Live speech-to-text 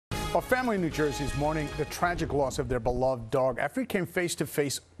A family in New Jersey is mourning the tragic loss of their beloved dog after he came face to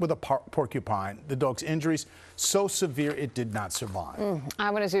face with a porcupine. The dog's injuries so severe it did not survive.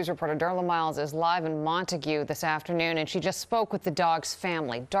 Eyewitness News reporter Darla Miles is live in Montague this afternoon, and she just spoke with the dog's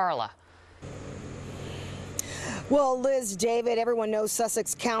family. Darla. Well, Liz, David, everyone knows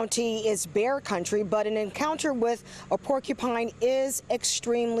Sussex County is bear country, but an encounter with a porcupine is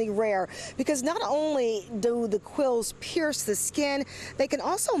extremely rare because not only do the quills pierce the skin, they can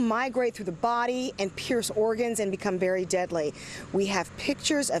also migrate through the body and pierce organs and become very deadly. We have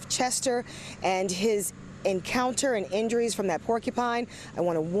pictures of Chester and his encounter and injuries from that porcupine. I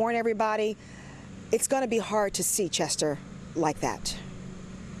want to warn everybody, it's going to be hard to see Chester like that.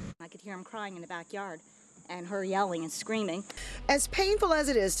 I could hear him crying in the backyard and her yelling and screaming. As painful as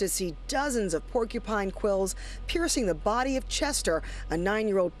it is to see dozens of porcupine quills piercing the body of Chester, a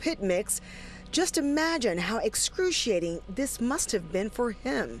 9-year-old pit mix, just imagine how excruciating this must have been for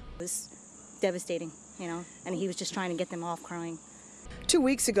him. It was devastating, you know, and he was just trying to get them off crying. 2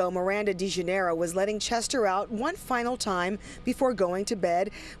 weeks ago, Miranda DeGennaro was letting Chester out one final time before going to bed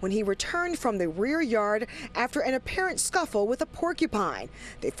when he returned from the rear yard after an apparent scuffle with a porcupine.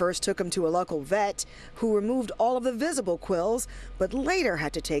 They first took him to a local vet who removed all of the visible quills, but later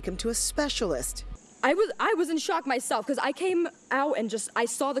had to take him to a specialist. I was in shock myself because I came out and I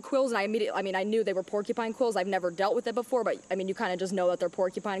saw the quills and I knew they were porcupine quills. I've never dealt with it before, but I mean, you kind of just know that they're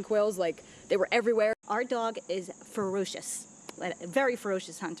porcupine quills. Like, they were everywhere. Our dog is ferocious. A very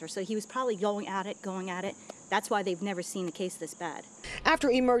ferocious hunter, so he was probably going at it. That's why they've never seen a case this bad.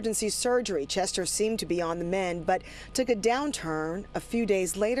 After emergency surgery, Chester seemed to be on the mend, but took a downturn a few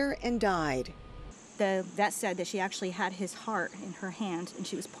days later and died. The vet said that she actually had his heart in her hand, and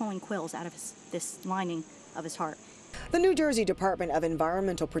she was pulling quills out of this lining of his heart. The New Jersey Department of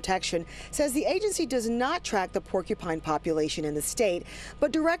Environmental Protection says the agency does not track the porcupine population in the state,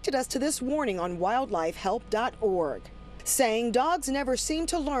 but directed us to this warning on wildlifehelp.org. saying dogs never seem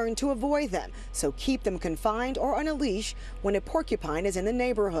to learn to avoid them, so keep them confined or on a leash when a porcupine is in the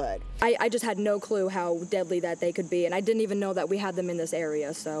neighborhood. I just had no clue how deadly that they could be, and I didn't even know that we had them in this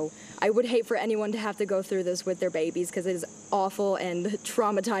area, so I would hate for anyone to have to go through this with their babies because it is awful and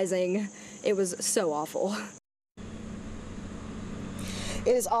traumatizing. It was so awful.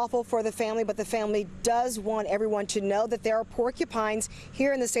 It is awful for the family, but the family does want everyone to know that there are porcupines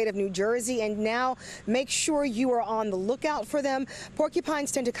here in the state of New Jersey, and now make sure you are on the lookout for them.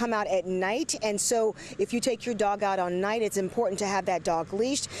 Porcupines tend to come out at night, and so if you take your dog out on night, it's important to have that dog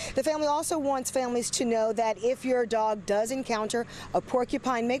leashed. The family also wants families to know that if your dog does encounter a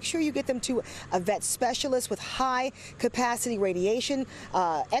porcupine, make sure you get them to a vet specialist with high capacity radiation,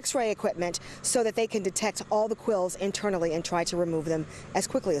 x-ray equipment, so that they can detect all the quills internally and try to remove them as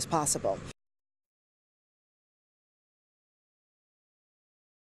quickly as possible.